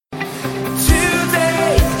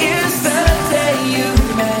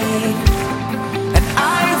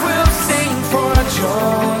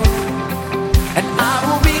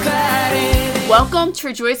Welcome to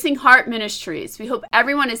Rejoicing Heart Ministries. We hope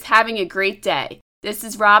everyone is having a great day. This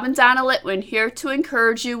is Rob and Donna Litwin here to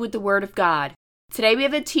encourage you with the Word of God. Today we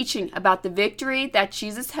have a teaching about the victory that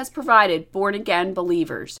Jesus has provided born-again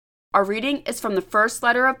believers. Our reading is from the first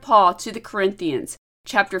letter of Paul to the Corinthians,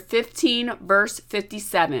 chapter 15, verse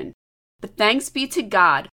 57. But thanks be to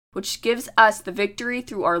God, which gives us the victory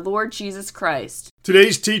through our Lord Jesus Christ.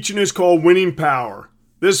 Today's teaching is called Winning Power.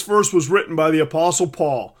 This verse was written by the Apostle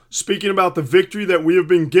Paul, speaking about the victory that we have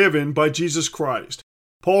been given by Jesus Christ.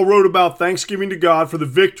 Paul wrote about thanksgiving to God for the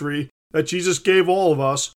victory that Jesus gave all of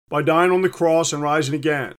us by dying on the cross and rising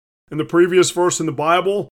again. In the previous verse in the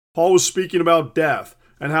Bible, Paul was speaking about death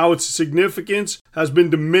and how its significance has been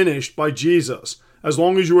diminished by Jesus, as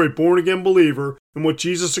long as you are a born-again believer in what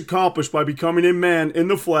Jesus accomplished by becoming a man in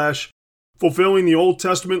the flesh, fulfilling the Old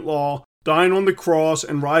Testament law, dying on the cross,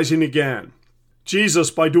 and rising again. Jesus,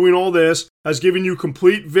 by doing all this, has given you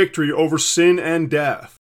complete victory over sin and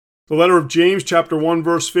death. The letter of James chapter 1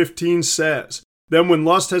 verse 15 says, "Then when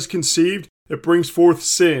lust has conceived, it brings forth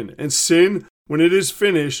sin, and sin, when it is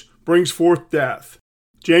finished, brings forth death."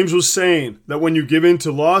 James was saying that when you give in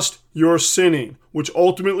to lust, you are sinning, which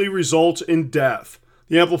ultimately results in death.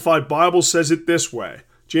 The Amplified Bible says it this way.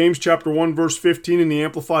 James chapter 1 verse 15 in the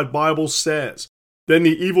Amplified Bible says, "Then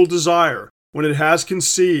the evil desire, when it has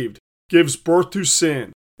conceived, gives birth to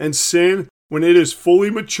sin, and sin, when it is fully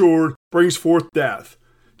matured, brings forth death."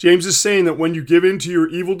 James is saying that when you give in to your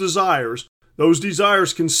evil desires, those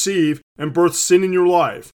desires conceive and birth sin in your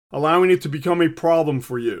life, allowing it to become a problem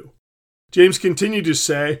for you. James continued to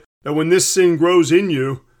say that when this sin grows in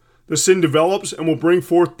you, the sin develops and will bring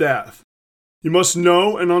forth death. You must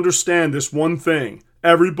know and understand this one thing: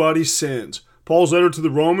 everybody sins. Paul's letter to the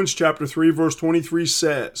Romans chapter 3 verse 23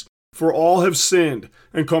 says, "For all have sinned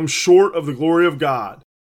and come short of the glory of God."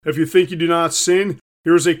 If you think you do not sin,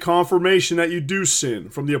 here is a confirmation that you do sin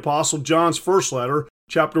from the Apostle John's first letter,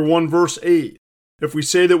 chapter 1 verse 8. "If we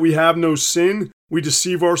say that we have no sin, we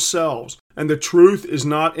deceive ourselves, and the truth is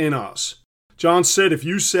not in us." John said, if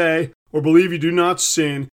you say or believe you do not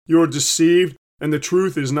sin, you are deceived, and the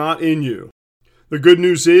truth is not in you. The good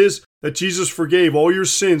news is that Jesus forgave all your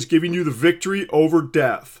sins, giving you the victory over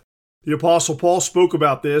death. The Apostle Paul spoke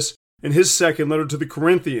about this in his second letter to the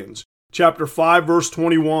Corinthians, chapter 5, verse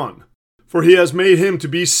 21. "For he has made him to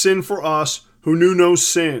be sin for us who knew no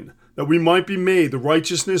sin, that we might be made the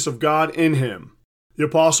righteousness of God in him." The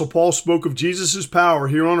Apostle Paul spoke of Jesus' power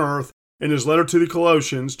here on earth in his letter to the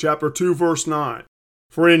Colossians, chapter 2, verse 9.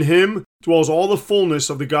 "For in him dwells all the fullness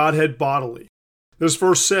of the Godhead bodily." This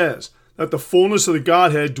verse says that the fullness of the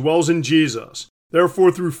Godhead dwells in Jesus.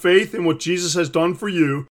 Therefore, through faith in what Jesus has done for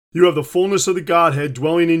you, you have the fullness of the Godhead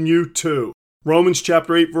dwelling in you too. Romans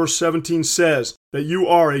chapter 8 verse 17 says that you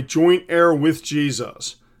are a joint heir with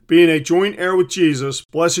Jesus. Being a joint heir with Jesus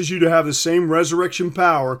blesses you to have the same resurrection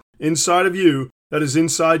power inside of you that is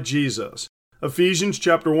inside Jesus. Ephesians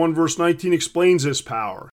chapter 1 verse 19 explains this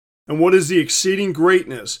power. "And what is the exceeding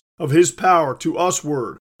greatness of his power to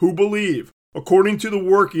usward, who believe, according to the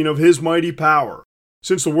working of his mighty power."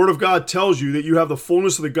 Since the Word of God tells you that you have the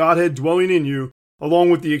fullness of the Godhead dwelling in you,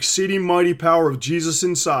 along with the exceeding mighty power of Jesus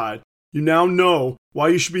inside, you now know why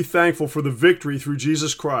you should be thankful for the victory through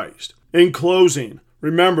Jesus Christ. In closing,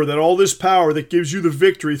 remember that all this power that gives you the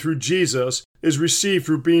victory through Jesus is received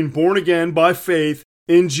through being born again by faith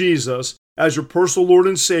in Jesus as your personal Lord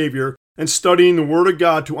and Savior and studying the Word of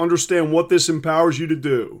God to understand what this empowers you to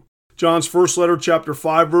do. John's first letter, chapter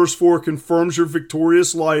 5, verse 4, confirms your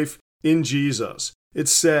victorious life in Jesus. It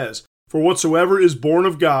says, "For whatsoever is born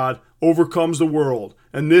of God overcomes the world,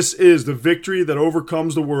 and this is the victory that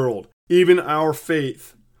overcomes the world, even our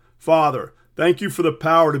faith." Father, thank you for the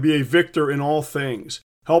power to be a victor in all things.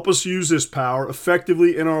 Help us use this power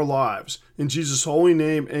effectively in our lives. In Jesus' holy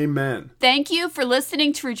name, amen. Thank you for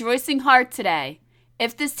listening to Rejoicing Heart today.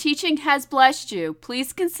 If this teaching has blessed you,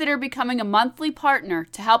 please consider becoming a monthly partner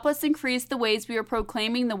to help us increase the ways we are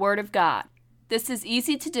proclaiming the Word of God. This is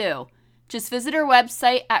easy to do. Just visit our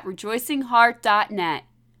website at rejoicingheart.net.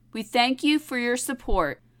 We thank you for your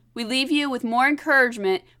support. We leave you with more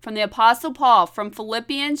encouragement from the Apostle Paul from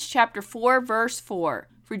Philippians chapter 4, verse 4.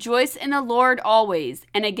 "Rejoice in the Lord always,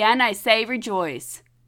 and again I say rejoice."